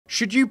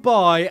Should you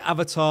buy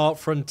Avatar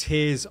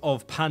Frontiers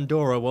of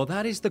Pandora? Well,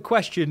 that is the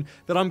question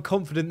that I'm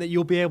confident that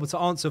you'll be able to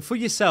answer for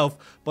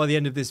yourself by the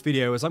end of this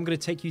video, as I'm going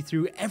to take you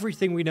through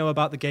everything we know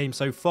about the game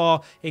so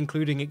far,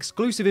 including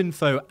exclusive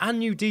info and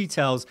new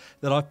details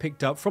that I've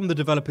picked up from the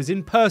developers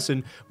in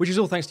person, which is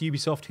all thanks to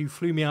Ubisoft, who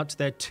flew me out to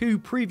their 2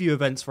 preview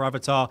events for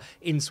Avatar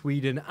in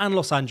Sweden and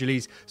Los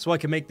Angeles, so I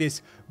can make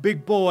this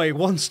big boy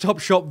one-stop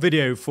shop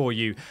video for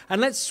you.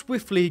 And let's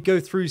swiftly go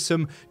through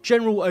some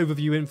general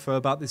overview info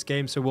about this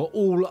game so we're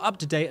all up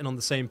to date and on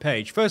the same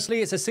page.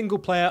 Firstly, it's a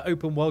single-player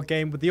open-world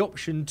game with the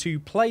option to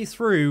play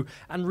through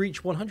and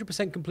reach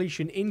 100%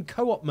 completion in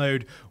co-op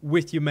mode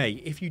with your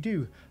mate, if you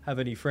do have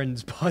any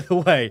friends, by the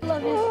way.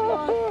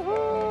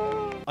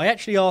 I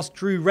actually asked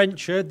Drew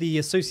Rencher, the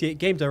Associate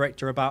Game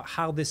Director, about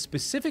how this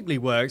specifically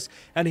works,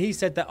 and he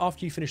said that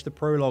after you finish the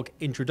prologue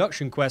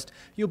introduction quest,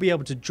 you'll be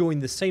able to join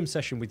the same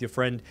session with your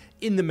friend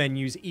in the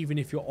menus, even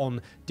if you're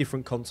on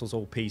different consoles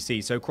or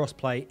PC. So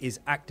crossplay is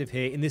active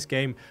here in this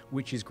game,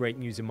 which is great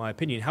news in my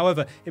opinion.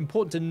 However,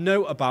 important to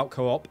note about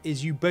co-op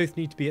is you both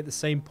need to be at the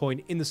same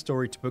point in the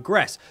story to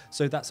progress.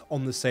 So that's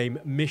on the same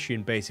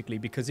mission, basically,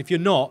 because if you're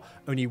not,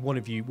 only one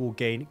of you will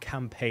gain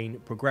campaign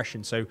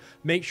progression. So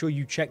make sure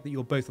you check that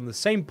you're both on the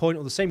same point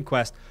or the same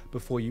quest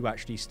before you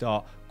actually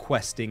start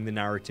questing the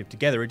narrative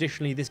together.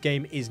 Additionally, this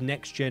game is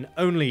next gen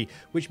only,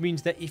 which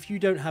means that if you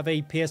don't have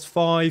a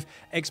PS5,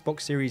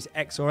 Xbox Series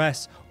X or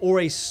S, or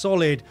a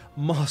solid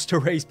master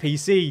race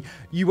PC,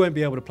 you won't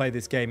be able to play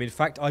this game. In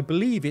fact, I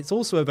believe it's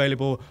also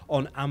available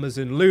on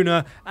Amazon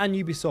Luna and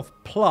Ubisoft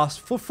Plus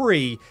for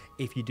free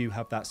if you do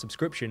have that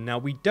subscription. Now,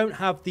 we don't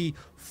have the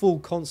full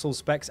console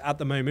specs at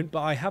the moment,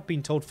 but I have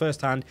been told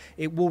firsthand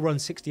it will run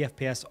 60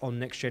 FPS on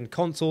next-gen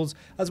consoles,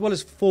 as well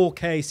as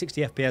 4K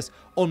 60 FPS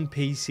on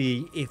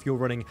PC if you're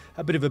running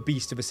a bit of a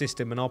beast of a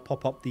system. And I'll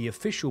pop up the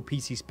official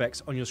PC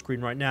specs on your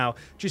screen right now,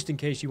 just in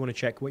case you want to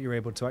check what you're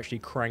able to actually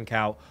crank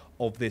out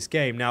of this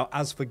game. Now,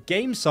 as for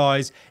game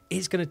size,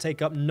 it's going to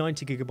take up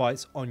 90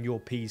 gigabytes on your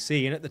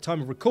PC, and at the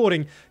time of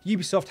recording,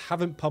 Ubisoft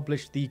haven't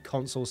published the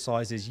console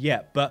sizes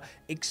yet, but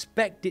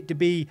expect it to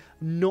be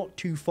not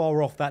too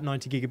far off that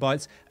 90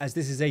 gigabytes, as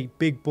this is a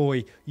big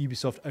boy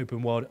Ubisoft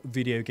open world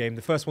video game,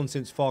 the first one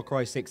since Far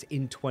Cry 6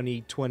 in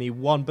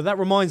 2021. But that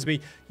reminds me,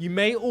 you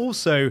may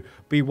also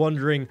be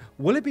wondering,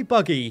 will it be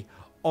buggy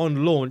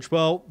on launch?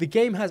 Well, the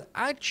game has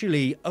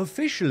actually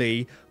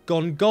officially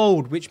gone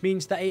gold, which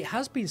means that it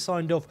has been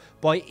signed off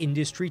by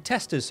industry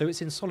testers, so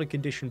it's in solid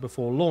condition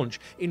before launch.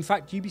 In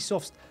fact,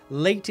 Ubisoft's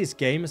latest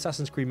game,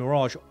 Assassin's Creed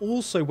Mirage,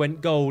 also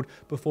went gold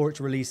before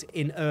its release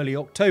in early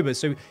October.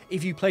 So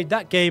if you played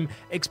that game,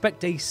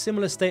 expect a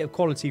similar state of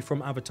quality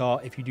from Avatar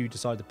if you do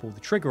decide to pull the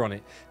trigger on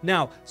it.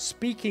 Now,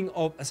 speaking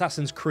of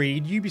Assassin's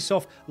Creed,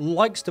 Ubisoft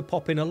likes to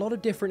pop in a lot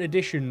of different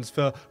editions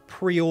for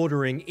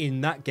pre-ordering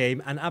in that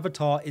game, and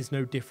Avatar is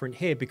no different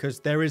here, because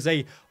there is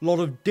a lot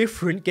of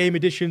different game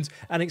editions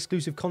and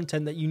exclusive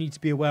content that you need to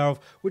be aware of,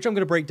 which I'm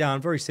going to break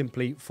down very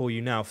simply for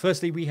you now.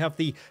 Firstly, we have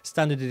the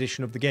standard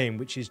edition of the game,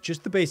 which is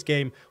just the base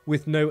game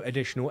with no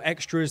additional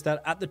extras,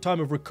 that at the time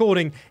of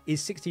recording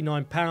is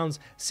 £69,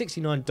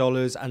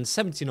 $69 and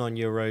 79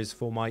 euros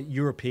for my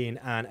European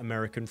and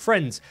American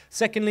friends.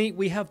 Secondly,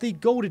 we have the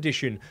gold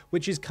edition,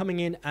 which is coming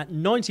in at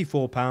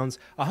 £94,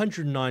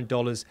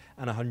 $109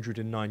 and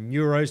 109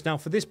 euros. Now,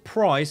 for this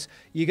price,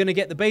 you're going to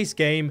get the base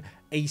game,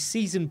 a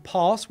season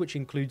pass, which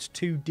includes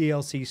 2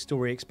 DLC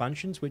story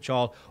expansions, which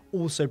I'll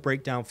also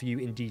break down for you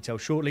in detail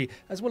shortly,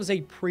 as well as a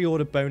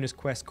pre-order bonus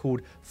quest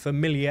called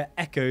Familiar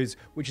Echoes,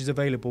 which is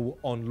available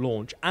on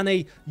launch, and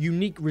a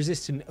unique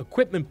resistant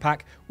equipment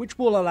pack, which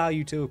will allow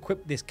you to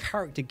equip this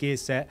character gear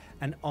set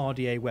and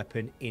RDA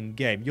weapon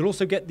in-game. You'll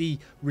also get the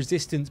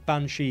Resistance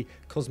Banshee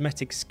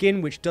cosmetic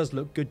skin, which does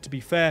look good, to be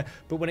fair,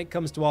 but when it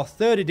comes to our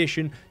 3rd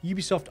edition,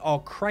 Ubisoft are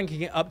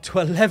cranking it up to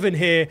 11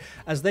 here,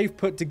 as they've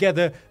put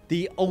together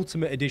the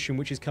Ultimate Edition,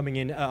 which is coming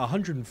in at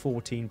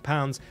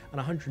 £114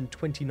 and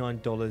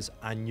 $129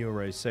 and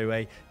euros, so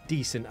a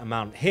decent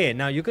amount here.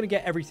 Now, you're going to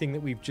get everything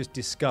that we've just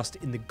discussed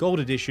in the Gold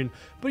Edition,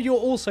 but you'll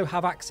also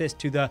have access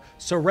to the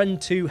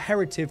Sorrento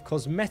Heritage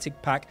Cosmetic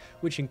Pack,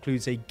 which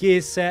includes a gear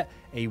set,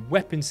 a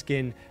weapon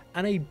skin,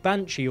 and a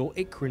Banshee or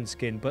Ikran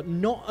skin. But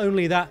not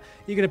only that,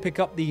 you're going to pick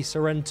up the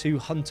Sorrento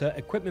Hunter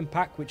Equipment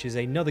Pack, which is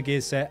another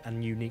gear set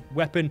and unique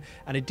weapon.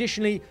 And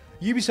additionally,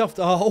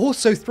 Ubisoft are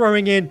also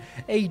throwing in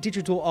a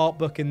digital art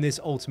book in this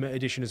Ultimate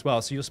Edition as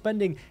well. So you're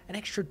spending an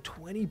extra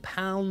 £20,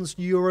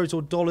 euros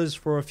or dollars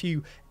for a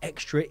few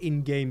extra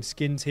in-game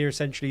skins here,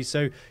 essentially.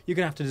 So you're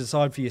going to have to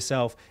decide for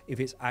yourself if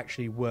it's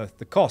actually worth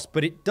the cost.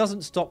 But it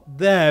doesn't stop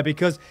there,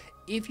 because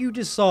if you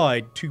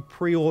decide to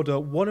pre-order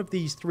one of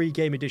these 3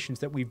 game editions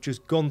that we've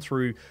just gone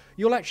through,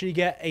 you'll actually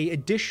get an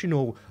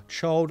additional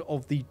Child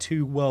of the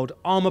Two World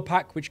Armor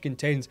Pack, which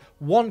contains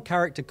 1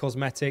 character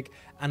cosmetic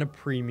and a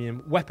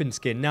premium weapon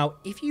skin. Now,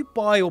 if you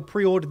buy or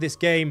pre-order this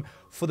game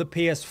for the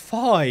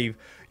PS5,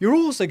 you're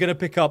also going to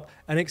pick up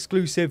an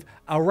exclusive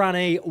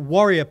Arane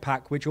Warrior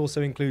Pack, which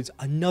also includes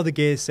another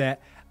gear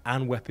set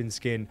and weapon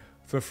skin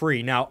for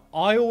free. Now,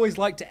 I always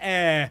like to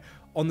err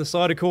on the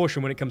side of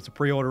caution when it comes to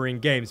pre-ordering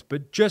games,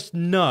 but just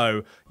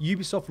know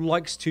Ubisoft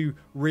likes to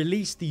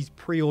release these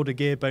pre-order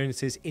gear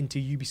bonuses into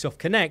Ubisoft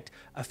Connect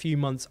a few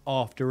months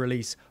after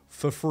release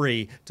for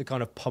free to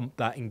kind of pump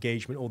that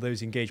engagement or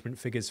those engagement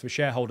figures for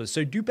shareholders.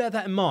 So do bear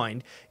that in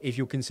mind if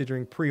you're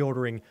considering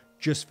pre-ordering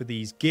just for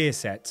these gear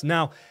sets.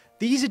 Now,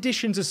 these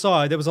additions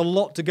aside, there was a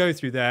lot to go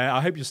through there. I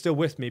hope you're still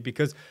with me,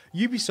 because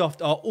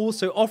Ubisoft are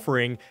also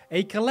offering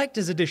a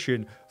collector's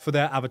edition for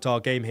their Avatar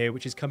game here,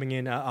 which is coming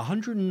in at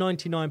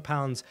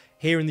 £199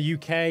 here in the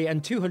UK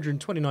and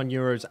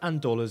 €229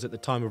 and dollars at the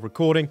time of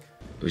recording.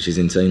 Which is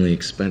insanely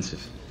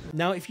expensive.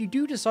 Now, if you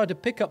do decide to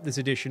pick up this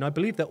edition, I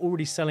believe they're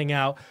already selling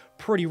out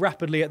pretty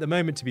rapidly at the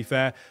moment, to be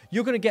fair.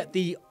 You're going to get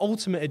the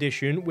Ultimate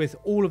Edition with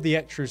all of the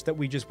extras that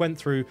we just went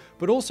through,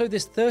 but also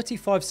this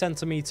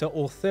 35cm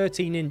or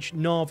 13-inch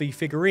Na'vi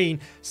figurine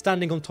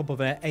standing on top of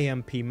their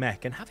AMP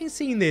mech. And having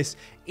seen this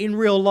in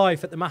real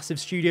life at the Massive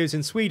Studios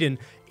in Sweden,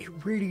 it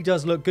really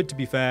does look good, to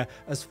be fair,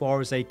 as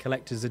far as a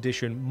collector's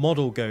edition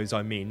model goes,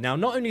 I mean. Now,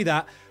 not only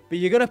that, but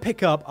you're going to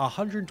pick up a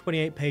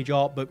 128-page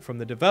art book from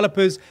the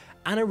developers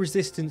and a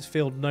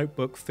resistance-filled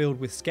notebook filled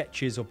with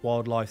sketches of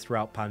wildlife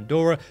throughout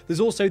Pandora. There's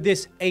also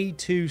this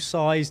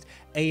A2-sized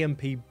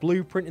AMP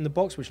blueprint in the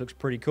box, which looks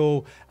pretty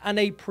cool, and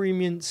a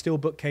premium steel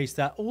bookcase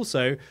that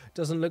also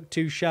doesn't look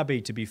too shabby,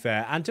 to be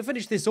fair. And to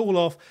finish this all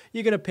off,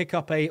 you're going to pick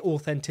up a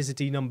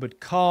authenticity numbered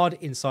card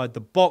inside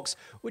the box,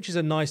 which is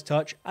a nice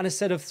touch, and a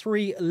set of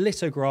 3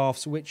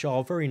 lithographs, which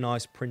are very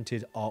nice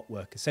printed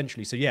artwork,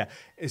 essentially. So yeah,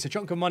 it's a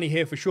chunk of money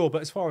here for sure,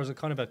 but as far as a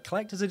kind of a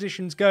collector's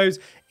editions goes,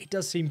 it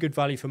does seem good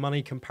value for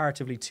money comparatively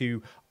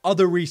to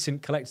other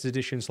recent collector's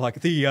editions like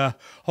the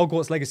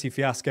Hogwarts Legacy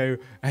fiasco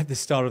at the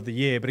start of the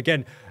year. But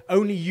again,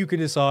 only you can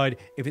decide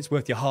if it's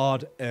worth your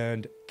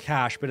hard-earned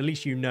cash, but at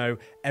least you know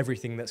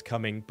everything that's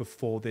coming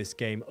before this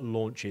game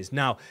launches.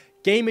 Now,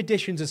 game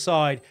additions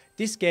aside,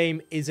 this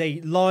game is a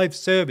live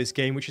service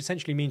game, which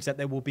essentially means that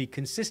there will be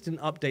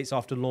consistent updates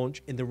after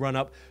launch in the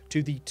run-up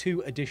to the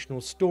 2 additional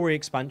story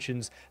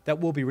expansions that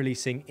we'll be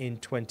releasing in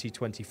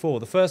 2024.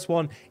 The first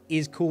one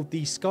is called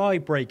the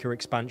Skybreaker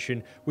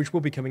expansion, which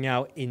will be coming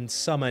out in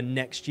summer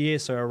next year,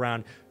 so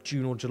around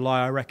June or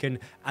July, I reckon.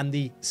 And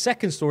the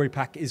second story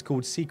pack is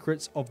called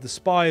Secrets of the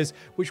Spires,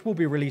 which will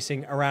be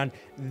releasing around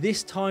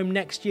this time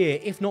next year,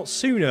 if not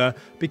sooner,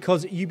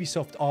 because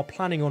Ubisoft are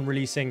planning on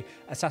releasing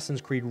Assassin's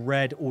Creed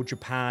Red or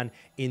Japan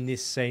in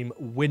this same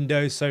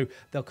window, so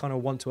they'll kind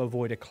of want to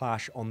avoid a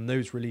clash on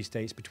those release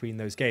dates between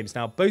those games.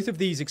 Now, both of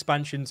these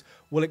expansions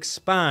will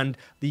expand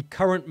the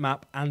current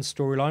map and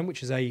storyline,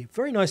 which is a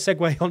very nice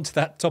segue onto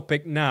that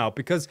topic now,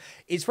 because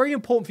it's very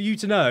important for you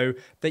to know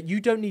that you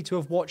don't need to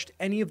have watched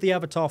any of the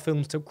Avatar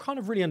films to kind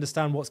of really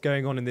understand what's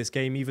going on in this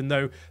game, even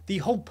though the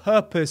whole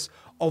purpose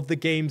of the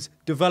game's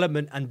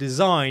development and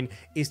design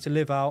is to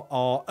live out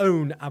our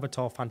own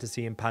Avatar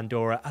fantasy in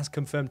Pandora, as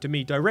confirmed to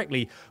me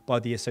directly by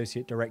the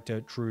associate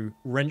director Drew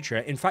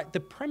Rencher. In fact, the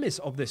premise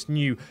of this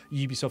new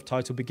Ubisoft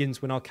title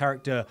begins when our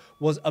character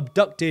was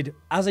abducted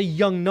as a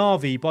young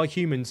Na'vi by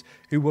humans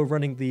who were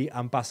running the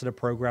ambassador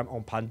program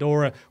on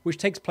Pandora, which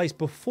takes place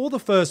before the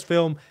first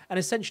film and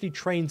essentially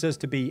trains us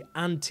to be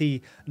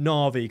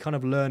anti-Na'vi, kind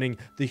of learning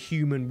the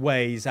human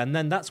ways. And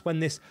then that's when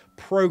this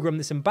program,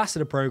 this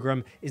ambassador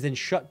program, is then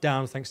shut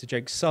down thanks to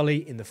Jake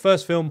Sully in the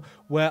first film,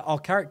 where our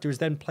character is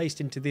then placed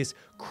into this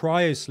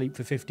cryo sleep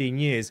for 15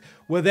 years.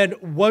 We're then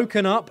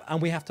woken up and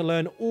we have to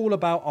learn all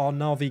about our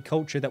Na'vi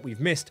culture that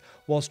we've missed,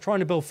 whilst trying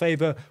to build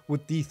favour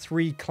with the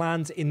 3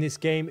 clans in this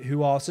game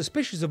who are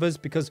suspicious of us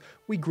because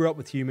we grew up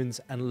with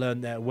humans and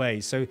learned their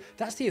ways. So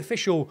that's the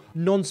official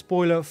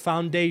non-spoiler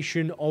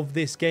foundation of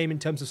this game in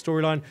terms of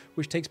storyline,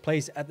 which takes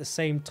place at the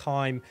same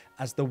time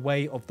as the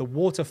Way of the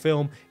Water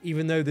film,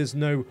 even though there's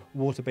no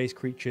water-based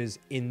creatures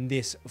in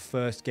this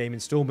first game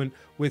installment,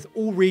 with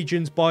all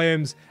regions,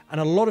 biomes,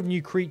 and a lot of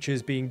new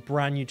creatures being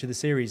brand new to the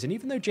series. And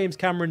even though James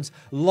Cameron's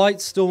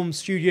Lightstorm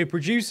Studio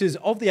producers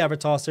of the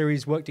Avatar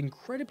series worked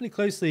incredibly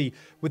closely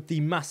with the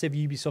Massive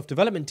Ubisoft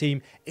development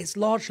team, it's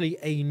largely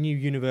a new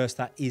universe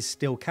that is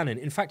still canon.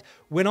 In fact,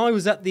 when I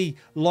was at the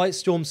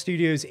Lightstorm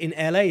Studios in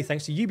LA,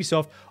 thanks to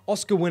Ubisoft,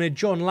 Oscar winner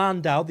John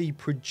Landau, the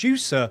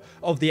producer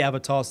of the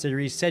Avatar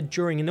series, said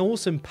during an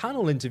awesome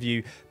panel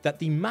interview that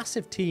the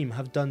Massive team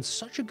have done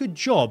such a good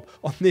job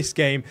on this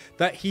game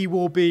that he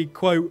will be,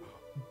 quote,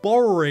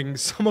 borrowing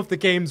some of the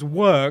game's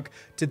work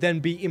to then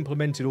be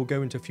implemented or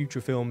go into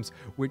future films,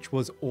 which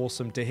was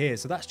awesome to hear.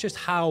 So that's just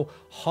how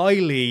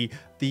highly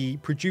the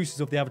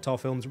producers of the Avatar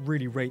films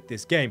really rate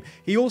this game.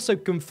 He also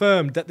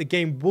confirmed that the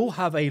game will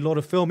have a lot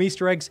of film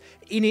Easter eggs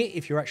in it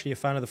if you're actually a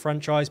fan of the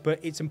franchise, but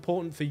it's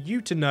important for you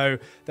to know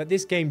that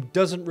this game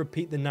doesn't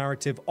repeat the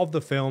narrative of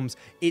the films.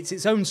 It's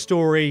its own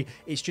story.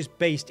 It's just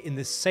based in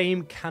the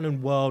same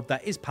canon world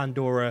that is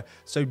Pandora.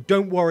 So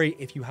don't worry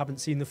if you haven't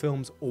seen the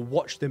films or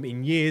watched them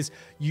in years.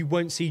 You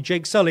won't see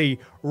Jake Sully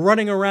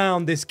running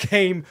around this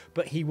game,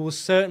 but he will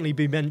certainly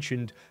be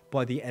mentioned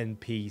by the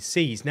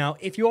NPCs. Now,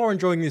 if you are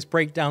enjoying this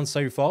breakdown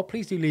so far,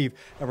 please do leave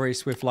a very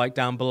swift like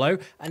down below.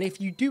 And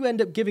if you do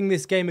end up giving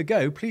this game a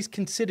go, please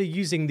consider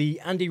using the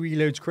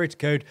AndyReloads creator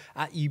code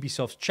at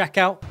Ubisoft's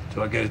checkout.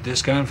 Do I get a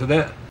discount for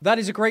that? That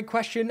is a great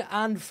question,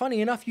 and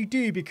funny enough you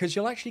do, because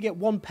you'll actually get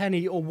 1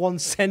 penny or 1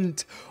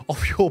 cent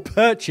off your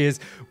purchase,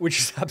 which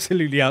is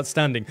absolutely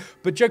outstanding.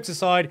 But jokes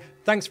aside,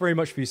 thanks very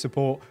much for your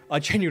support. I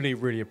genuinely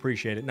really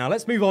appreciate it. Now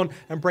let's move on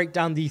and break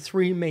down the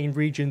 3 main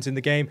regions in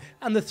the game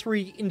and the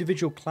 3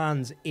 individual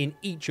clans in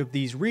each of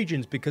these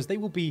regions, because they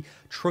will be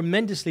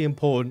tremendously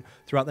important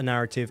throughout the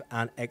narrative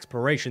and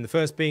exploration. The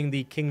first being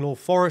the Kinglor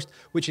Forest,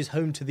 which is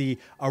home to the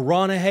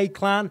Aranahe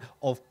clan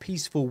of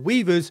peaceful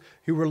weavers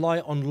who rely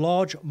on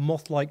large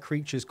moth-like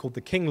creatures called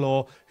the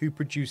Kinglor, who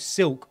produce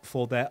silk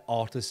for their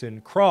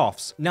artisan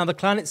crafts. Now the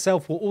clan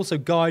itself will also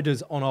guide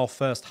us on our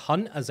first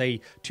hunt as a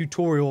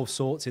tutorial of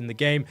sorts in the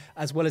game,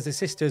 as well as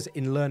assist us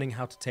in learning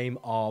how to tame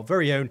our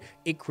very own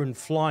Ikran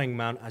flying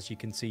mount, as you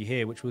can see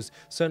here, which was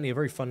certainly a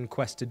very fun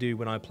quest to do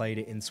when I played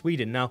it in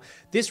Sweden. Now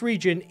this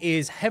region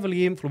is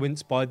heavily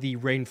influenced by the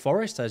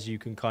rainforest, as you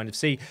can kind of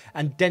see,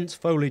 and dense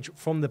foliage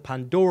from the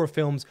Pandora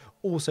films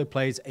also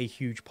plays a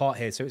huge part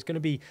here. So it's going to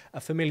be a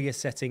familiar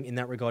setting in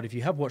that regard if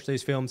you have watched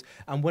those films.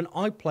 And when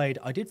I played,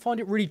 I did find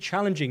it really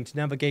challenging to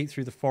navigate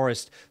through the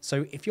forest.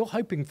 So if you're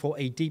hoping for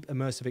a deep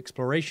immersive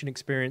exploration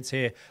experience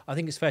here, I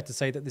think it's fair to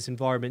say that this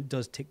environment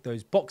does tick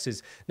those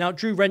boxes. Now,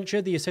 Drew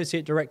Rencher, the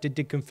associate director,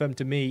 did confirm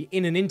to me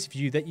in an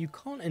interview that you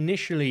can't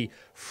initially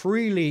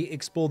freely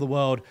explore the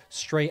world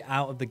straight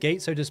out of the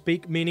gate, so to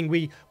speak, meaning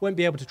we won't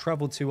be able to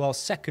travel to our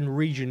second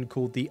region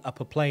called the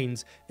Upper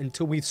Plains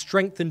until we've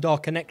strengthened our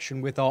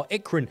connection with our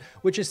Ikran,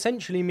 which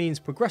essentially means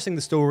progressing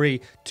the story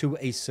to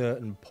a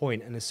certain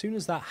point. And as soon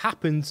as that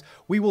happens,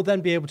 we will then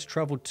be able to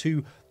travel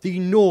to the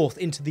north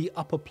into the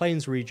Upper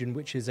Plains region,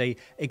 which is a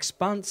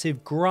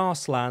expansive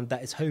grassland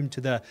that is home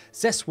to the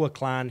Zeswa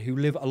clan, who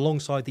live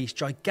alongside these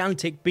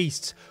gigantic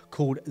beasts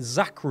called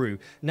Zakru.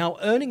 Now,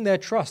 earning their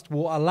trust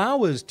will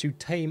allow us to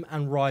tame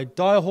and ride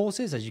dire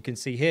horses, as you can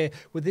see here,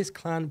 with this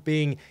clan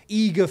being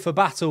eager for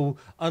battle,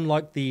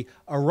 unlike the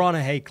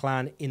Aranahe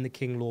clan in the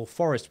Kinglor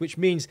Forest, which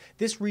means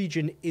this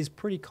region is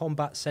pretty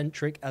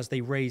combat-centric as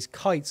they raise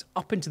kites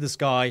up into the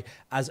sky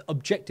as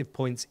objective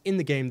points in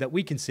the game that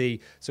we can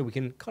see, so we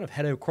can kind of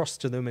head across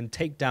to them and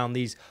take down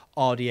these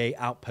RDA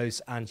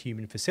outposts and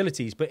human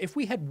facilities. But if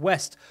we head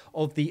west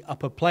of the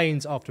Upper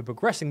Plains after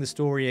progressing the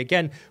story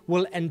again,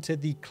 we'll enter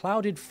the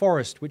Clouded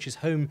Forest, which is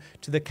home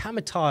to the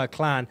Kamataya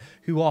clan,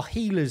 who are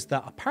healers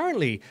that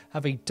apparently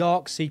have a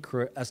dark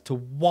secret as to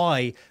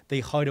why they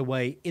hide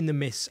away in the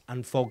mists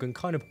and fog and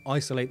kind of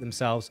isolate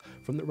themselves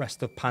from the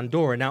rest of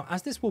Pandora. Now,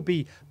 as this will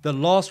be the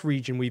last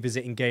region we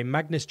visit in game,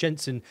 Magnus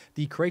Jensen,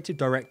 the creative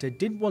director,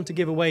 didn't want to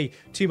give away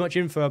too much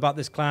info about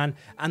this clan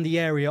and the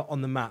area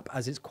on the map,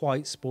 as it's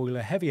quite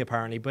spoiler heavy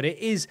apparently, but it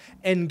is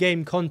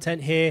end-game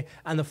content here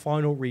and the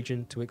final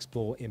region to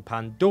explore in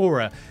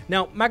Pandora.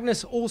 Now,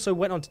 Magnus also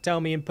went on to tell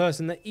me in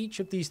person that each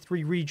of these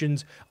 3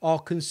 regions are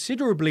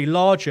considerably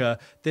larger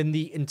than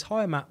the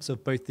entire maps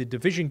of both the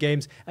Division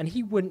games, and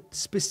he wouldn't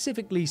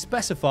specifically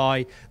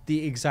specify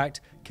the exact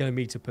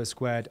kilometer per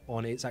squared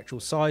on its actual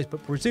size,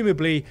 but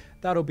presumably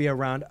that'll be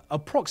around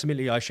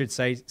approximately, I should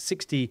say,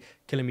 60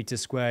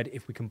 kilometers squared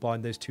if we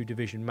combine those 2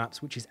 Division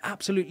maps, which is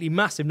absolutely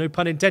massive, no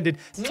pun intended.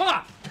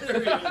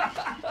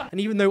 And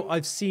even though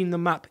I've seen the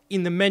map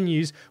in the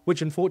menus,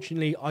 which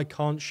unfortunately I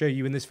can't show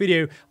you in this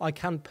video, I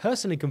can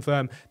personally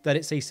confirm that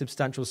it's a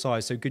substantial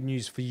size, so good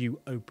news for you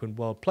open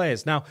world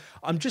players. Now,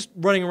 I'm just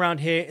running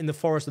around here in the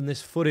forest on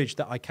this footage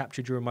that I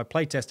captured during my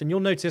playtest, and you'll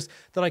notice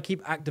that I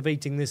keep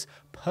activating this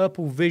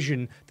purple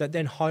vision that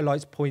then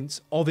highlights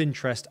points of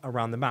interest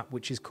around the map,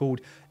 which is called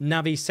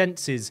Navi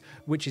Senses,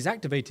 which is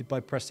activated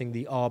by pressing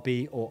the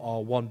RB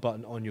or R1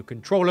 button on your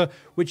controller,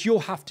 which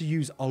you'll have to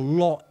use a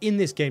lot in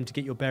this game to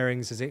get your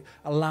bearings, as it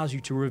allows you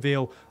to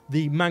reveal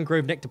the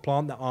mangrove nectar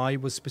plant that I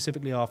was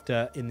specifically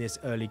after in this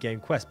early game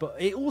quest. But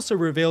it also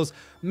reveals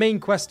main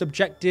quest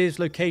objectives,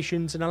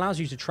 locations, and allows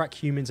you to track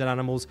humans and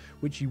animals,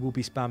 which you will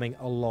be spamming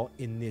a lot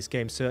in this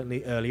game,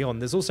 certainly early on.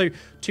 There's also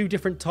 2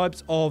 different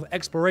types of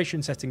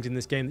exploration settings in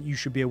this game that you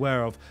should be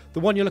aware of. The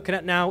one you're looking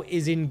at now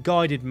is in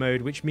guided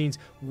mode, which means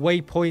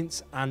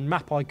waypoints and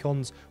map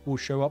icons will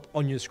show up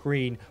on your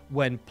screen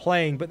when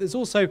playing. But there's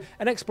also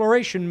an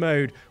exploration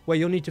mode where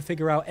you'll need to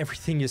figure out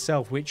everything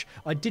yourself, which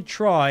I did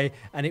try,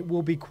 and it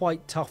will be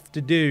quite tough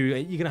to do.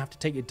 You're going to have to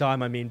take your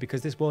time, I mean,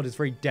 because this world is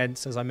very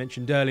dense, as I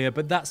mentioned earlier.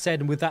 But that said,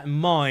 and with that in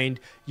mind,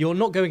 you're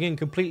not going in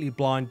completely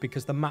blind,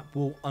 because the map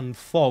will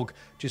unfog,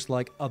 just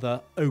like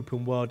other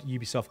open world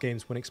Ubisoft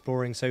games when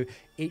exploring. So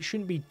it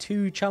shouldn't be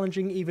too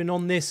challenging even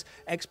on this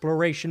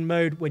exploration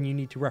mode when you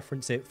need to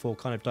reference it for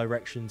kind of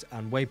directions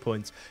and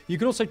waypoints. You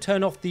can also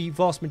turn off the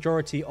vast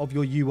majority of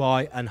your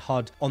UI and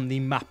HUD on the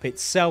map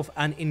itself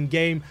and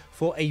in-game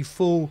for a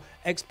full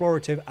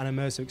explorative and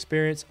immersive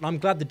experience. And I'm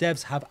glad the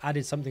devs have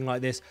added something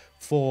like this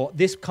for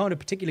this kind of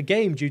particular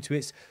game due to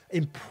its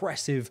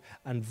impressive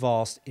and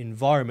vast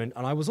environment.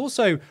 And I was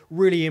also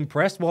really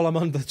impressed, while I'm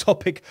on the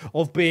topic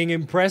of being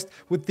impressed,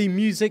 with the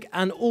music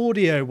and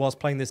audio whilst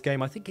playing this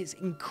game. I think it's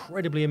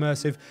incredibly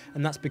immersive,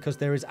 and that's because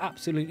there is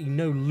absolutely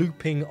no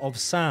looping of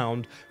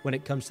sound when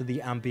it comes to the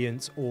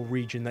ambience or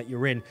region that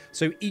you're in.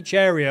 So each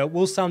area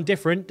will sound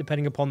different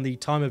depending upon the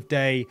time of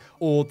day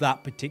or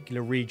that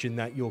particular region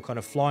that you're kind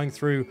of flying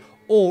through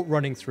or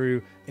running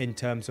through, in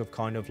terms of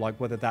kind of like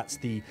whether that's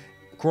the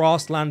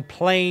grassland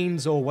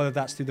plains or whether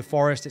that's through the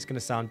forest. It's going to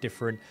sound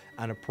different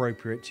and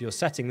appropriate to your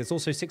setting. There's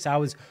also 6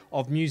 hours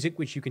of music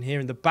which you can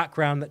hear in the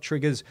background that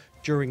triggers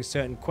during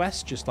certain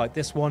quests, just like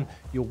this one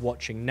you're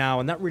watching now,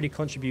 and that really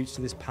contributes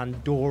to this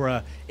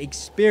Pandora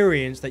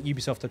experience that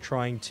Ubisoft are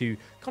trying to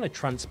kind of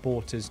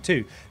transport us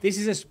to. This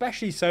is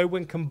especially so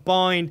when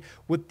combined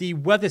with the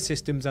weather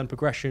systems and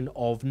progression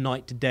of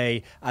night to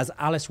day, as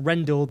Alice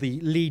Rendell, the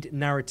lead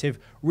narrative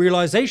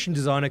realization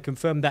designer,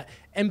 confirmed that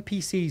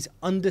NPCs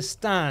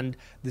understand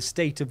the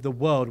state of the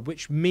world,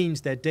 which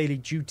means their daily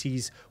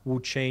duties will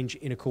change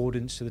in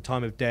accordance to the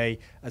time of day,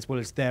 as well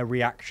as their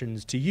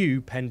reactions to you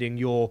pending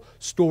your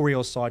story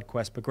or side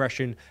quest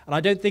progression. And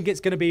I don't think it's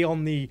going to be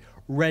on the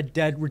Red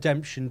Dead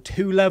Redemption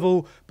 2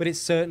 level, but it's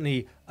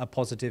certainly a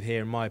positive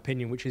here in my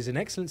opinion, which is an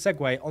excellent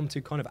segue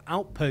onto kind of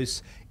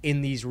outposts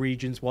in these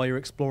regions while you're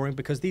exploring,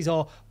 because these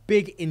are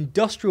big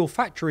industrial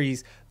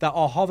factories that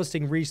are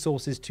harvesting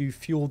resources to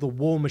fuel the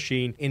war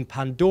machine in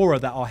Pandora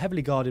that are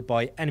heavily guarded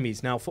by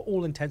enemies. Now, for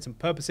all intents and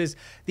purposes,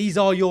 these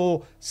are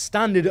your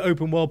standard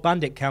open world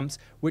bandit camps,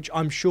 which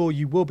I'm sure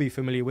you will be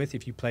familiar with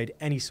if you played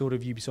any sort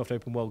of Ubisoft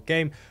open world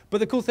game. But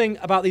the cool thing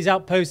about these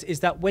outposts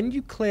is that when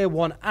you clear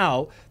one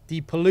out,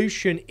 the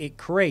pollution it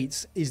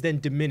creates is then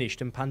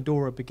diminished, and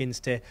Pandora begins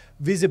to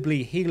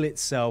visibly heal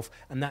itself,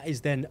 and that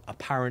is then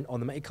apparent on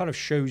the map. It kind of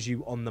shows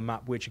you on the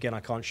map, which again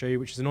I can't show you,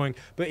 which is annoying,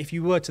 but if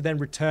you were to then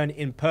return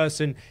in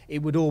person,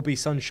 it would all be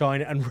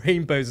sunshine and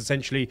rainbows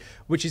essentially,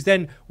 which is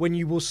then when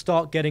you will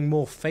start getting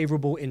more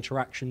favorable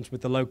interactions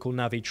with the local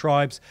Navi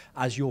tribes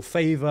as your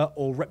favor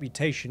or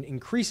reputation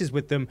increases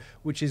with them,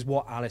 which is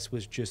what Alice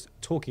was just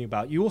talking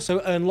about. You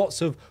also earn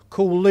lots of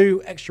cool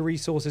loot, extra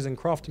resources and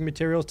crafting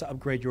materials to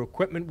upgrade your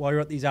equipment while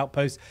you're at these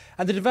outposts.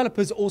 And the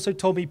developers also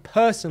told me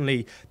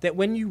personally that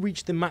when you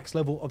reach the max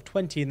level of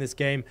 20 in this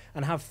game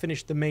and have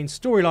finished the main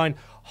storyline,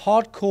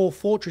 hardcore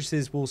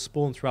fortresses will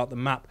spawn throughout the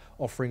map,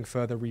 offering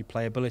further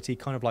replayability,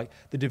 kind of like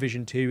The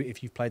Division 2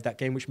 if you've played that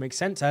game, which makes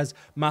sense as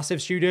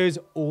Massive Studios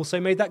also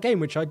made that game,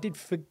 which I did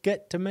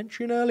forget to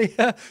mention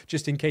earlier,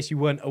 just in case you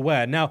weren't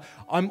aware. Now,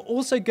 I'm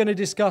also going to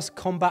discuss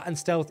combat and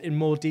stealth in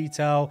more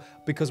detail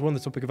because we're on the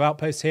topic of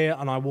outposts here,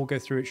 and I will go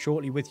through it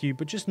shortly with you,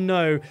 but just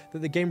know that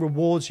the game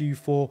rewards you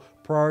for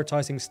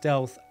prioritizing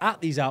stealth at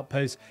these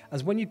outposts,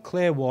 as when you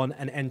clear one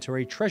and enter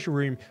a treasure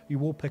room, you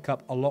will pick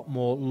up a lot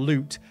more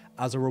loot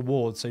as a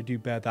reward, so do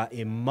bear that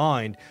in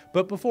mind.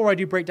 But before I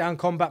do break down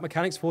combat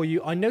mechanics for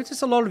you, I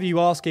noticed a lot of you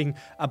asking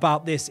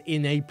about this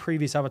in a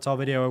previous Avatar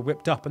video I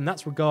whipped up, and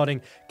that's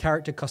regarding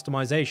character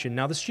customization.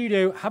 Now, the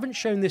studio haven't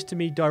shown this to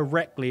me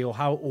directly or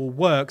how it all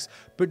works,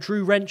 but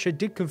Drew Rencher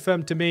did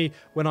confirm to me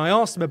when I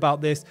asked him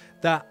about this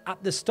that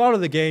at the start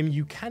of the game,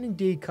 you can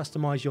indeed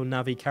customize your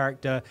Navi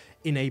character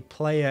in a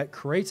player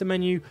creator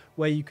menu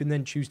where you can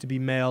then choose to be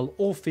male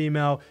or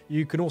female.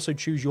 You can also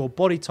choose your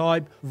body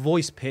type,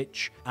 voice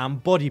pitch,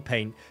 and body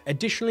paint.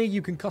 Additionally,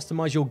 you can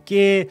customize your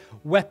gear,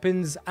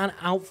 weapons, and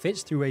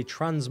outfits through a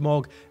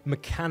transmog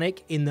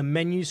mechanic in the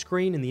menu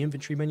screen, in the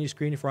inventory menu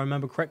screen, if I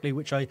remember correctly,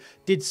 which I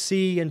did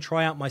see and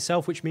try out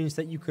myself, which means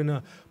that you can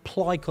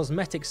apply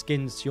cosmetic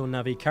skins to your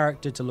Navi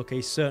character to look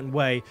a certain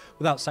way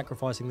without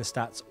sacrificing the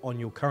stats on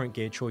your current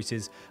gear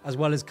choices, as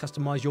well as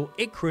customize your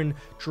Ikran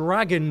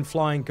dragon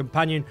flying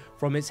companion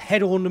from its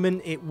head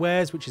ornament it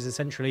wears, which is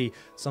essentially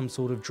some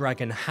sort of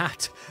dragon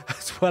hat,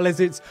 as well as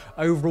its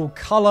overall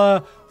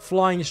color,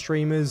 flying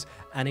streamers,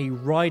 and a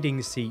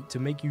riding seat to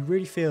make you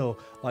really feel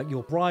like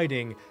you're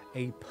riding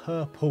a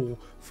purple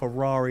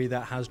Ferrari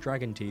that has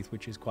dragon teeth,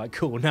 which is quite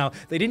cool. Now,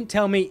 they didn't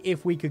tell me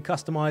if we could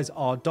customize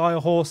our dire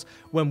horse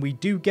when we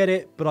do get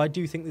it, but I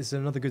do think this is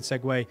another good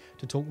segue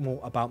to talk more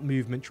about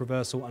movement,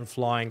 traversal, and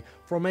flying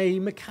from a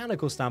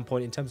mechanical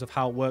standpoint in terms of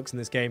how it works in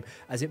this game,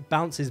 as it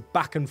bounces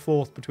back and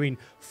forth between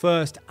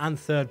first and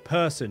third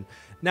person.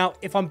 Now,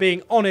 if I'm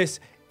being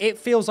honest, it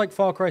feels like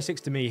Far Cry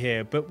 6 to me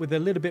here, but with a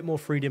little bit more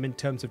freedom in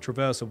terms of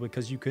traversal,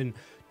 because you can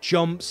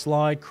jump,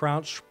 slide,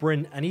 crouch,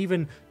 sprint, and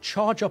even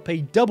charge up a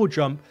double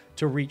jump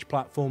to reach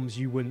platforms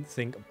you wouldn't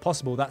think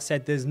possible. That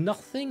said, there's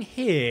nothing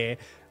here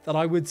that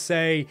I would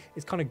say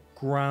is kind of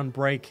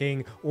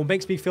groundbreaking or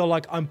makes me feel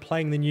like I'm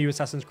playing the new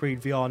Assassin's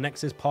Creed VR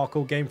Nexus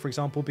parkour game, for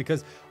example,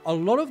 because a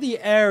lot of the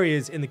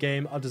areas in the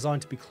game are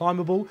designed to be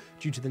climbable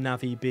due to the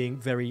Navi being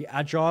very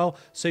agile.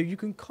 So you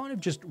can kind of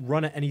just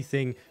run at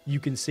anything you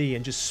can see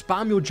and just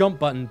spam your jump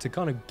button to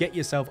kind of get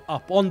yourself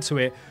up onto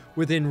it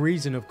within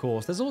reason, of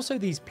course. There's also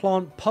these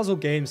plant puzzle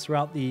games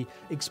throughout the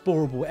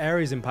explorable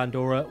areas in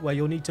Pandora where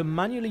you'll need to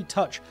manually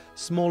touch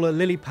smaller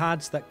lily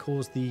pads that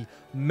cause the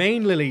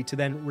main lily to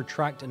then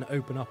retract and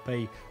open up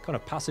a kind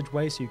of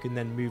passageway so you can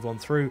then move on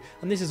through.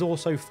 And this is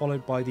also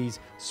followed by these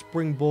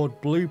springboard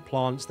blue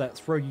plants that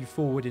throw you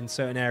forward forward in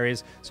certain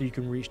areas so you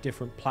can reach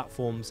different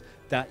platforms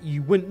that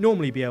you wouldn't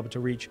normally be able to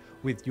reach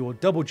with your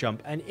double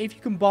jump. And if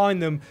you combine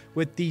them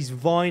with these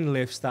vine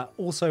lifts that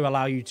also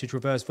allow you to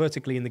traverse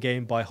vertically in the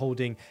game by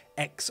holding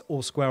X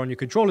or square on your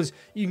controllers,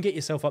 you can get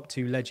yourself up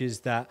to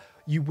ledges that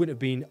you wouldn't have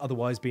been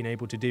otherwise been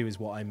able to do, is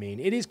what I mean.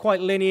 It is quite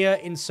linear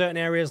in certain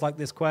areas like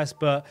this quest,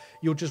 but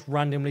you'll just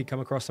randomly come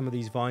across some of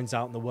these vines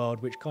out in the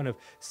world, which kind of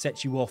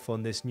sets you off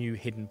on this new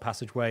hidden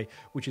passageway,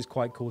 which is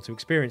quite cool to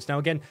experience. Now,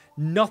 again,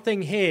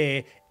 nothing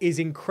here is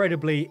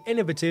incredibly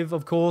innovative,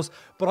 of course,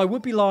 but I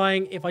would be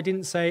lying if I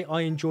didn't say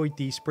I enjoyed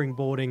the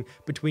springboarding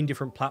between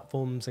different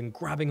platforms and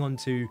grabbing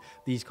onto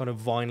these kind of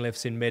vine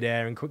lifts in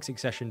midair in quick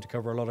succession to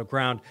cover a lot of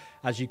ground,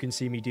 as you can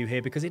see me do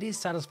here, because it is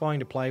satisfying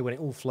to play when it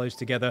all flows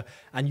together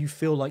and you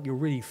feel like you're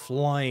really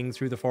flying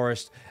through the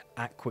forest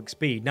at quick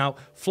speed. Now,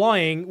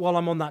 flying, while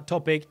I'm on that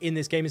topic, in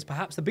this game is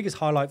perhaps the biggest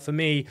highlight for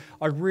me.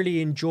 I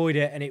really enjoyed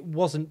it, and it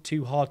wasn't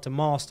too hard to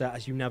master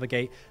as you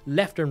navigate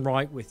left and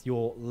right with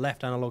your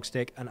left analog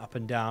stick and up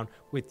and down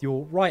with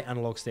your right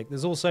analog stick.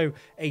 There's also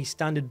a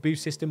standard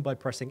boost system by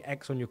pressing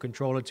X on your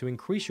controller to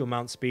increase your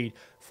mount speed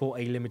for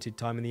a limited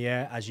time in the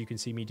air, as you can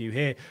see me do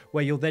here,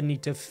 where you'll then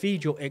need to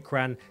feed your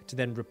Ikran to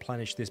then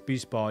replenish this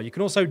boost bar. You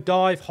can also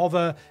dive,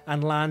 hover,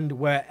 and land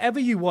wherever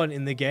you want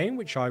in the game,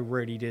 which I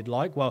really did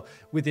like, well,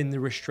 within the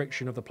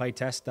restriction of the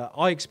playtest that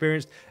I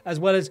experienced, as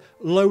well as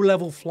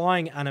low-level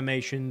flying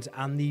animations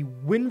and the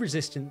wind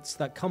resistance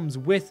that comes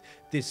with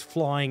this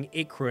flying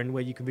Ikran,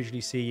 where you can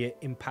visually see it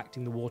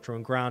impacting the water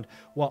and ground.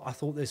 Well, I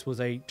thought this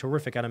was a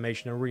terrific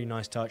animation, a really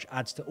nice touch,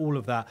 adds to all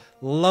of that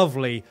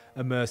lovely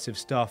immersive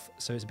stuff,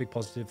 so it's a big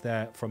positive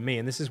there from me.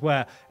 And this is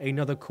where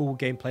another cool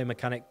gameplay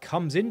mechanic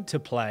comes into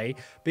play,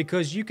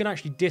 because you can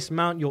actually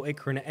dismount your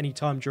Ikran at any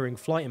time during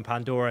flight in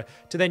Pandora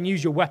to then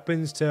use your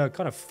weapons to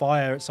kind of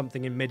fire at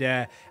something in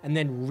midair and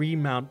then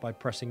remount by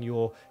pressing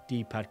your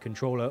D-pad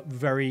controller.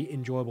 Very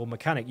enjoyable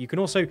mechanic. You can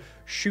also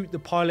shoot the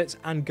pilots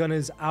and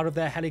gunners out of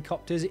their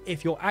helicopters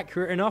if you're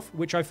accurate enough,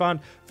 which I found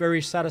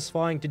very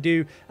satisfying to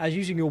do, as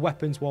using your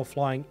weapons while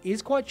flying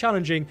is quite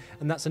challenging,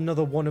 and that's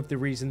another one of the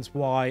reasons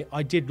why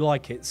I did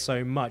like it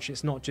so much.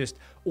 It's not just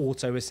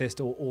auto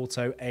assist or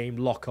auto aim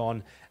lock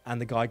on and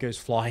the guy goes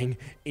flying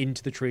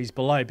into the trees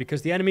below,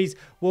 because the enemies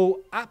will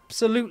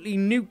absolutely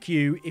nuke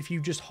you if you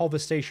just hover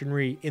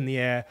stationary in the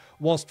air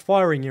whilst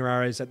firing your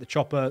arrows at the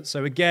chopper.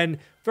 So again,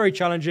 very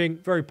challenging,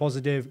 very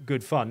positive,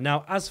 good fun.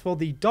 Now, as for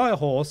the Dire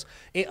Horse,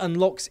 it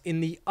unlocks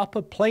in the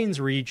Upper Plains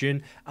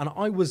region, and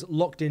I was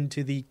locked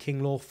into the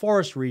Kinglor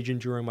Forest region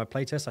during my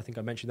playtest. I think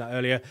I mentioned that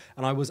earlier,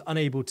 and I was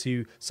unable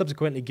to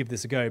subsequently give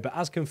this a go. But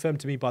as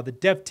confirmed to me by the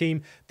dev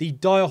team, the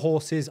Dire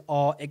Horses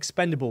are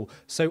expendable.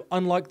 So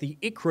unlike the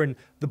Ikran,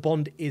 the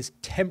bond is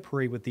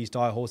temporary with these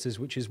Dire Horses,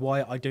 which is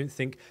why I don't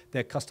think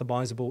they're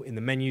customizable in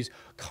the menus.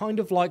 Kind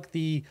of like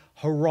the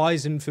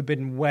Horizon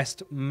Forbidden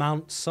West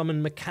mount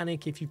summon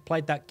mechanic, if you've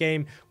played that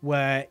game,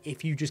 where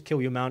if you just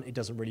kill your mount, it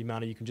doesn't really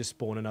matter. You can just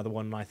spawn another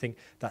one, and I think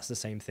that's the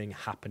same thing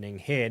happening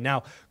here.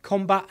 Now,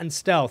 combat and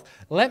stealth.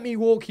 Let me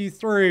walk you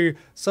through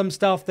some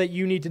stuff that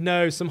you need to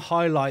know, some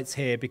highlights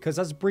here, because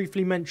as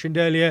briefly mentioned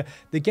earlier,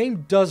 the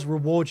game does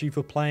reward you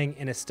for playing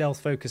in a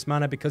stealth-focused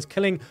manner, because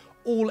killing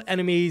all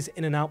enemies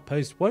in an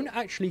outpost won't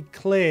actually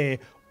clear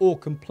or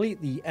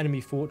complete the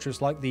enemy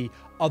fortress like the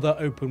other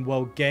open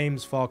world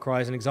games. Far Cry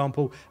as an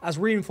example, as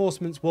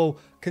reinforcements will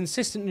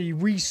consistently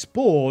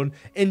respawn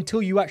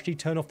until you actually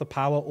turn off the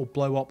power or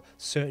blow up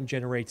certain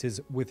generators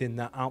within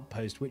that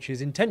outpost, which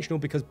is intentional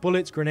because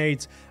bullets,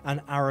 grenades,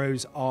 and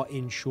arrows are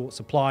in short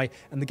supply,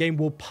 and the game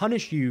will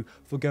punish you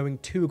for going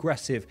too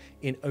aggressive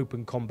in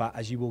open combat,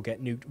 as you will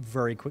get nuked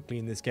very quickly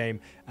in this game,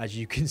 as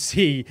you can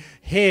see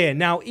here.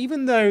 Now,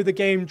 even though the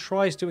game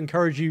tries to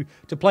encourage you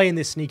to play in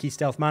this sneaky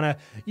stealth manner,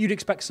 you'd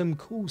expect some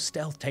cool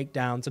stealth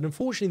takedowns, and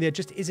unfortunately there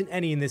just isn't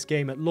any in this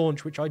game at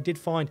launch, which I did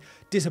find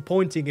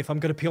disappointing, if I'm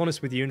going to be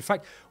honest with you. In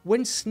fact,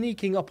 when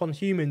sneaking up on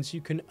humans,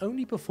 you can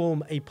only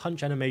perform a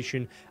punch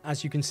animation,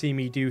 as you can see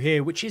me do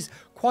here, which is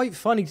quite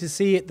funny to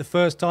see it the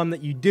first time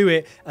that you do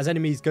it, as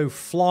enemies go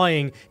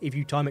flying if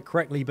you time it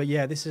correctly. But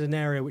yeah, this is an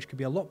area which could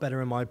be a lot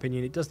better in my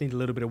opinion. It does need a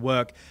little bit of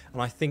work,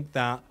 and I think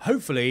that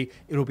hopefully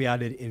it'll be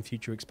added in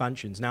future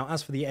expansions. Now,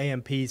 as for the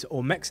AMPs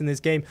or mechs in this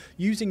game,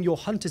 using your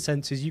hunter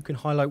sensors, you can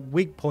highlight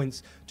weak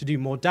points to do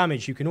more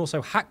damage. You can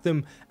also hack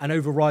them and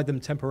override them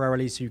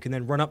temporarily, so you can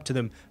then run up to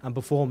them and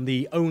perform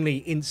the only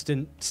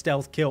instant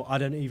stealth kill.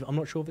 I'm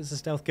not sure if it's a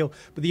stealth kill,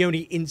 but the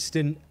only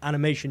instant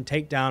animation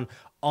takedown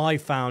I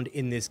found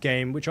in this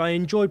game, which I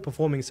enjoyed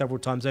performing several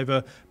times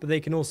over, but they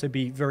can also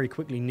be very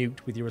quickly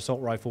nuked with your assault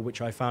rifle,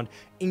 which I found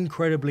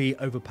incredibly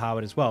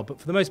overpowered as well. But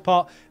for the most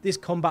part, this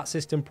combat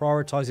system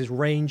prioritizes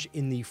range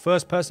in the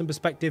first-person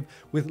perspective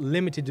with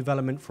limited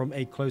development from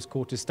a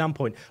close-quarters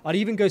standpoint. I'd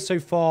even go so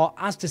far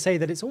as to say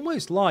that it's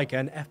almost like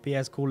an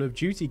FPS Call of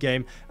Duty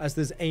game, as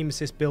there's aim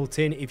assist built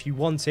in if you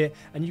want it,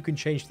 and you can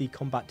change the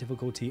combat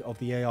difficulty of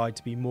the AI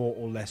to be more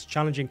or less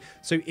challenging.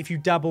 So if you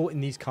dabble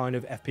in these kind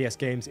of FPS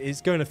games, it's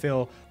going to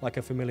feel like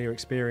a familiar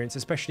experience,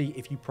 especially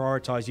if you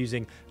prioritize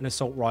using an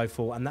assault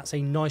rifle. And that's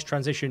a nice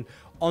transition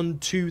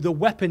onto the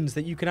weapons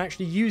that you can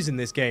actually use in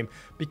this game,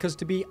 because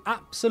to be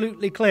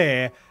absolutely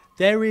clear,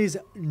 there is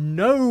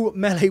no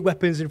melee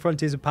weapons in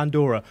Frontiers of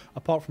Pandora,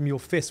 apart from your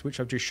fists, which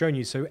I've just shown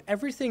you. So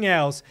everything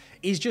else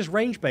is just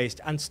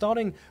range-based. And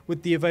starting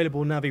with the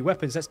available Navi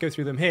weapons, let's go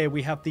through them here.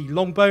 We have the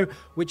longbow,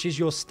 which is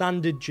your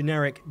standard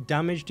generic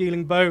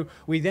damage-dealing bow.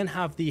 We then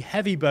have the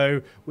heavy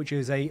bow, which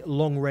is a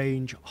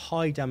long-range,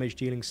 high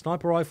damage-dealing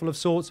sniper rifle of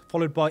sorts,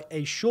 followed by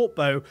a short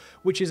bow,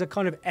 which is a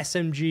kind of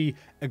SMG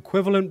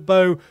equivalent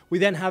bow. We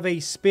then have a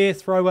spear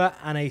thrower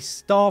and a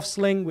staff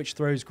sling, which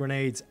throws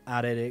grenades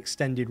at an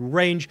extended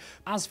range.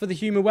 As for the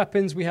human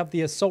weapons, we have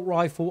the assault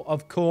rifle,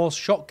 of course,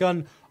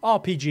 shotgun,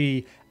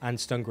 RPG, and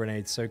stun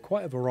grenades. So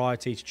quite a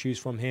variety to choose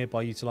from here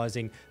by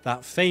utilizing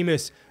that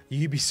famous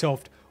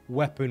Ubisoft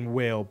weapon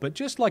wheel. But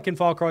just like in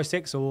Far Cry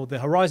 6 or the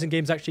Horizon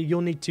games, actually,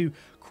 you'll need to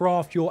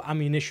craft your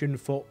ammunition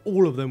for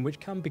all of them, which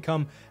can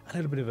become a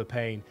little bit of a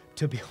pain,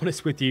 to be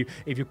honest with you,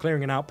 if you're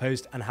clearing an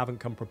outpost and haven't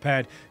come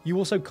prepared. You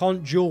also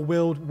can't dual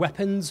wield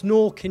weapons,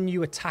 nor can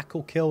you attack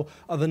or kill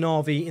other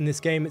Na'vi in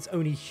this game. It's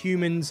only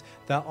humans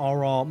that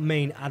are our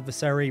main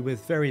adversary,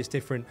 with various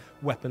different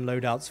weapon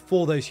loadouts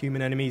for those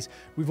human enemies.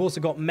 We've also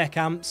got mech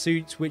amp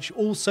suits, which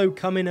also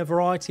come in a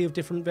variety of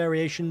different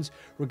variations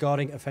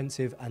regarding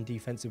offensive and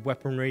defensive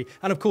weaponry.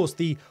 And of course,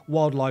 the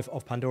wildlife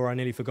of Pandora, I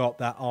nearly forgot,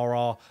 that are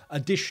our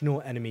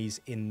additional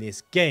enemies in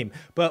this game.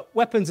 But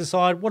weapons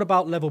aside, what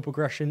about level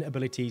progression,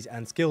 abilities,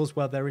 and skills?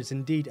 Well, there is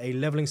indeed a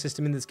leveling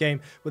system in this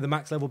game, with the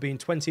max level being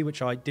 20,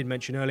 which I did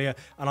mention earlier,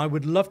 and I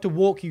would love to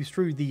walk you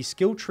through the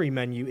skill tree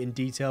menu in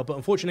detail, but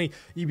unfortunately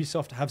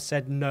Ubisoft have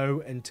said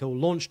no until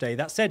launch day.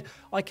 That said,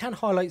 I can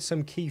highlight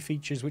some key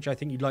features which I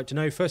think you'd like to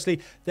know. Firstly,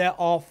 there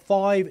are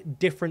 5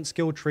 different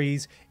skill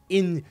trees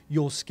in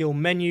your skill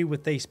menu,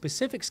 with a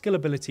specific skill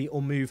ability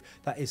or move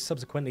that is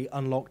subsequently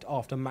unlocked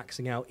after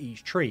maxing out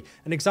each tree.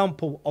 An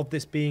example of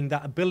this being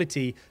that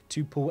ability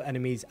to pull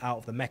enemies out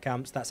of the mech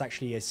amps. That's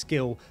actually a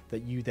skill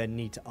that you then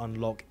need to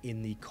unlock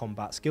in the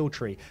combat skill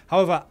tree.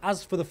 However,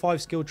 as for the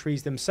 5 skill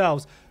trees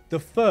themselves, the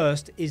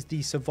first is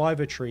the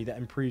survivor tree that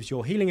improves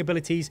your healing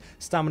abilities,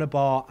 stamina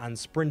bar, and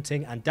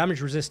sprinting and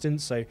damage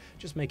resistance, so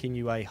just making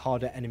you a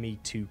harder enemy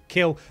to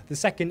kill. The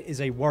second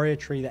is a warrior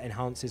tree that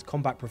enhances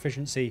combat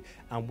proficiency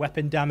and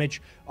weapon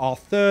damage. Our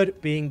third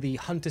being the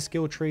hunter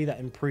skill tree that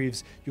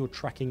improves your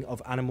tracking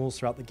of animals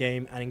throughout the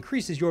game and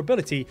increases your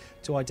ability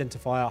to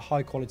identify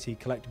high quality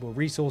collectible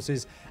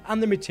resources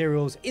and the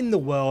materials in the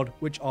world,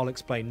 which I'll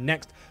explain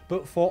next.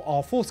 But for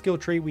our fourth skill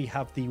tree, we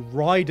have the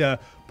rider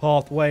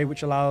pathway,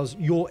 which allows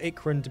your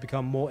Ikran to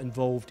become more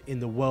involved in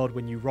the world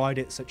when you ride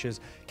it, such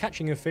as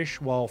catching a fish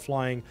while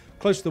flying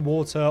close to the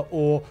water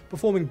or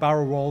performing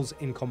barrel rolls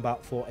in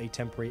combat for a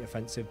temporary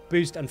offensive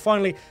boost. And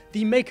finally,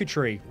 the maker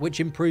tree, which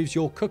improves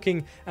your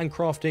cooking and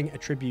crafting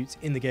attributes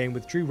in the game,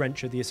 with Drew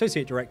Rencher, the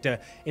associate director,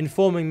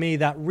 informing me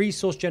that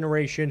resource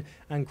generation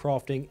and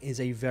crafting is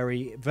a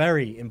very,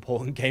 very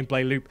important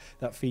gameplay loop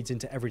that feeds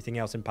into everything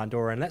else in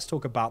Pandora. And let's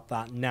talk about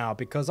that now,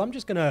 because I'm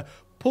just going to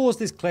pause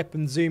this clip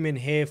and zoom in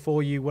here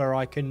for you, where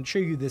I can show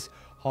you this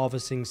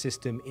harvesting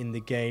system in the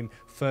game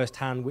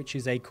firsthand, which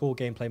is a core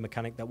gameplay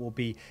mechanic that will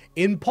be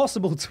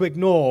impossible to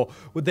ignore,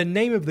 with the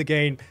name of the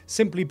game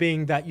simply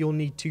being that you'll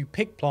need to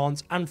pick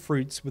plants and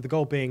fruits, with the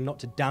goal being not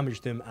to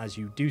damage them as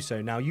you do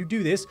so. Now, you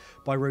do this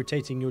by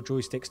rotating your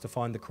joysticks to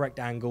find the correct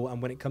angle,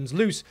 and when it comes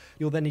loose,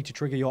 you'll then need to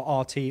trigger your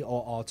RT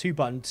or R2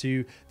 button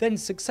to then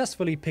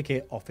successfully pick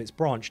it off its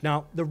branch.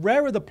 Now, the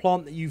rarer the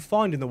plant that you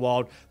find in the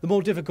wild, the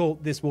more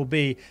difficult this will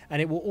be,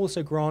 and it will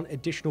also grant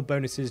additional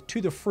bonuses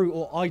to the fruit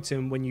or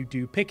item when you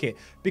do pick it,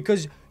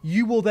 because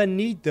you will then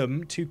need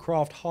them to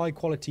craft high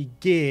quality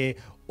gear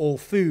or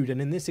food. And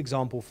in this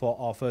example for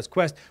our first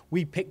quest,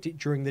 we picked it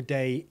during the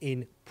day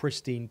in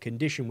pristine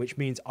condition, which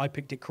means I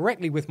picked it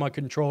correctly with my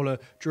controller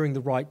during the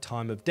right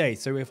time of day.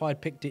 So if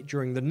I'd picked it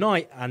during the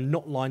night and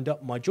not lined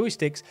up my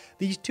joysticks,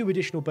 these 2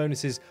 additional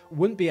bonuses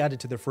wouldn't be added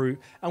to the fruit,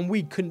 and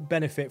we couldn't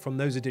benefit from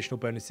those additional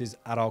bonuses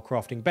at our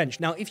crafting bench.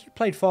 Now, if you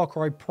played Far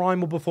Cry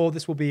Primal before,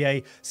 this will be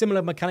a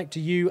similar mechanic to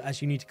you,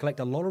 as you need to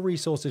collect a lot of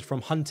resources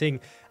from hunting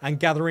and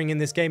gathering in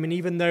this game. And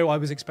even though I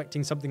was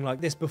expecting something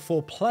like this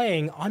before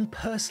playing, I'm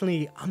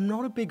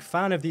not a big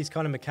fan of these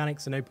kind of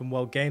mechanics in open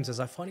world games, as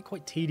I find it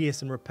quite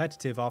tedious and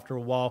repetitive after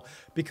a while,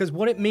 because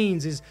what it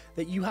means is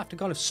that you have to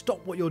kind of stop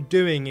what you're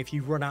doing if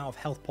you run out of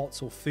health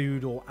pots or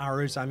food or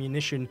arrows,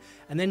 ammunition,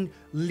 and then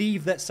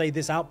leave, let's say,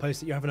 this outpost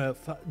that you're having a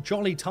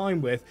jolly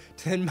time with,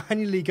 to then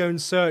manually go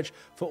and search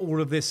for all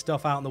of this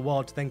stuff out in the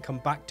wild to then come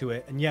back to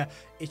it. And yeah,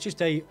 it's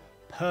just a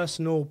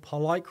personal,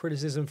 polite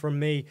criticism from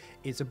me.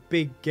 It's a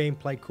big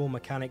gameplay core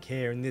mechanic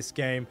here in this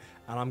game,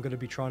 and I'm going to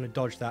be trying to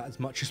dodge that as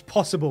much as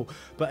possible.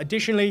 But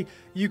additionally,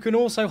 you can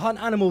also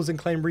hunt animals and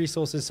claim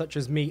resources such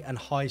as meat and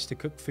hides to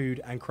cook food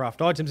and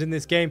craft items in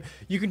this game.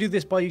 You can do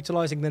this by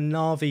utilizing the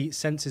Na'vi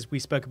sensors we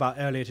spoke about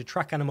earlier to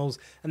track animals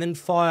and then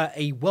fire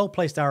a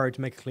well-placed arrow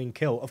to make a clean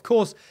kill. Of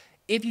course,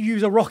 if you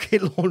use a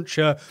rocket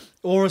launcher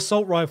or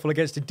assault rifle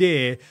against a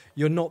deer,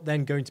 you're not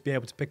then going to be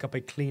able to pick up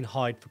a clean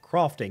hide for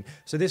crafting.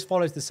 So this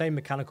follows the same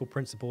mechanical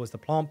principle as the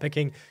plant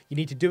picking. You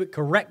need to do it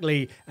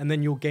correctly, and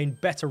then you'll gain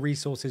better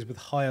resources with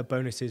higher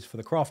bonuses for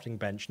the crafting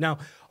bench. Now,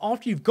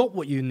 after you've got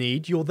what you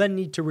need, you'll then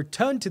need to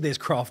return to this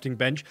crafting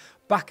bench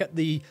back at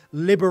the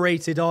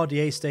liberated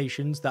RDA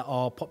stations that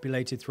are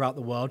populated throughout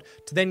the world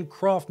to then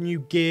craft new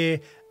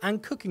gear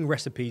and cooking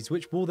recipes,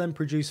 which will then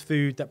produce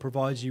food that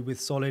provides you with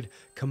solid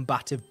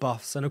combative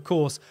buffs and, of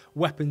course,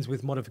 weapons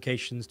with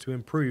modifications to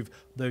improve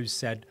those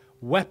said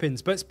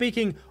weapons. But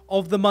speaking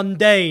of the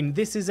mundane,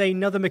 this is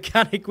another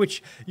mechanic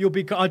which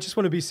I just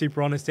want to be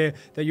super honest here,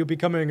 that you'll be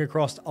coming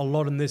across a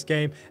lot in this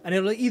game, and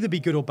it'll either be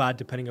good or bad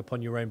depending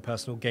upon your own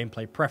personal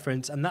gameplay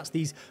preference, and that's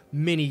these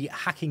mini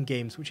hacking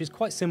games, which is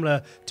quite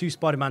similar to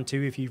Spider-Man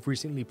 2 if you've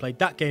recently played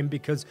that game,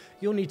 because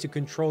you'll need to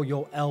control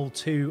your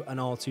L2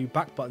 and R2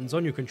 back buttons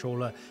on your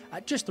controller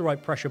at just the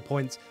right pressure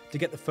points to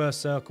get the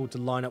first circle to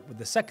line up with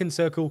the second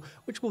circle,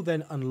 which will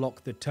then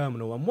unlock the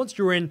terminal. And once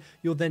you're in,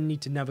 you'll then need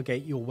to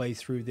navigate your way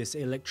through this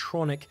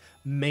electronic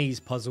maze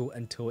puzzle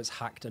until it's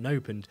hacked and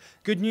opened.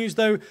 Good news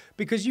though,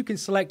 because you can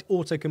select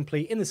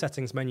autocomplete in the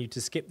settings menu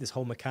to skip this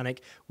whole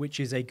mechanic, which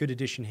is a good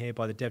addition here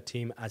by the dev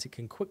team, as it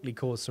can quickly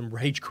cause some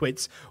rage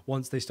quits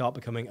once they start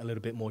becoming a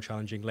little bit more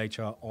challenging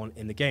later on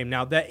in the game.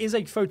 Now, there is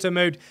a photo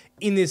mode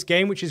in this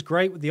game, which is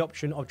great, with the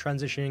option of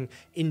transitioning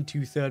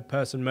into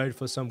third-person mode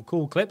for some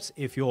cool clips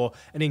if you're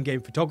an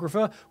in-game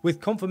photographer, with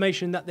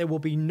confirmation that there will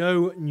be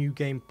no New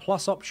Game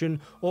Plus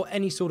option or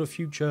any sort of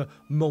future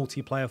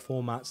multiplayer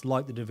formats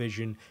like The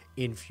Division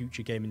in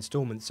future game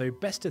installments. So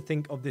best to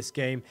think of this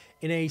game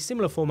in a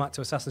similar format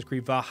to Assassin's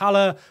Creed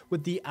Valhalla,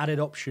 with the added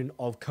option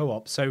of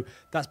co-op. So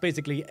that's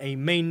basically a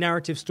main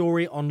narrative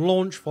story on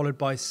launch, followed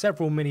by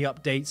several mini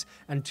updates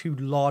and 2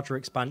 larger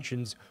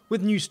expansions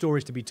with new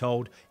stories to be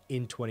told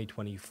in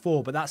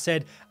 2024. But that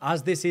said,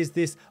 as this is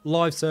this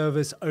live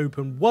service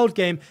open world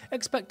game,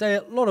 expect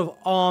a lot of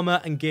armor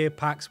and gear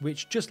packs,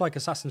 which, just like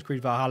Assassin's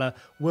Creed Valhalla,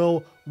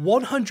 will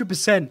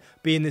 100%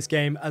 be in this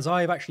game, as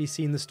I have actually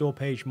seen the store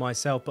page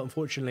myself, but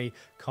unfortunately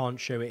can't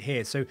show it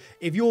here. So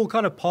if you're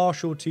kind of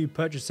partial to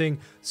purchasing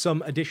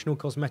some additional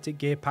cosmetic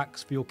gear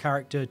packs for your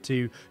character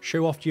to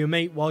show off to your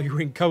mate while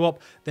you're in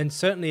co-op, then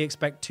certainly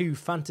expect 2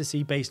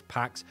 fantasy-based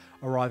packs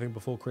arriving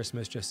before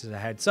Christmas, just as a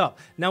heads up.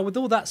 Now, with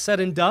all that said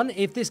and done,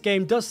 if this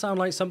game does sound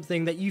like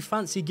something that you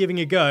fancy giving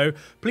a go,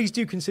 please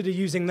do consider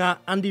using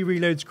that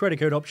AndyReloads credit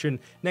code option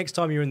next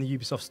time you're in the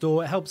Ubisoft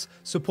store. It helps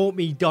support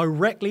me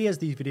directly, as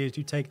these videos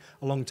do take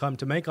a long time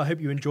to make. I hope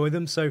you enjoy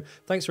them, so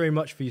thanks very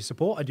much for your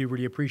support. I do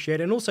really appreciate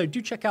it. And also,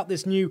 do check out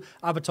this new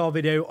Avatar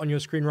video on your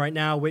screen right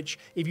now, which,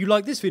 if you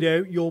like this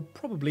video, you'll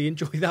probably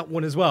enjoy that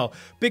one as well.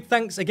 Big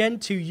thanks again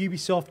to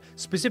Ubisoft,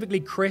 specifically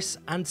Criss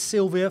and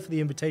Silvia, for the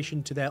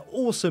invitation to their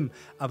awesome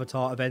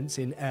Avatar events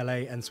in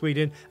LA and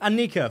Sweden, and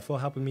Nika for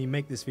helping me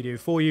make this video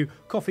for you.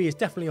 Coffee is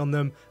definitely on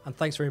them, and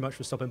thanks very much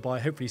for stopping by.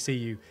 Hopefully see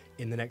you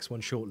in the next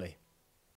one shortly.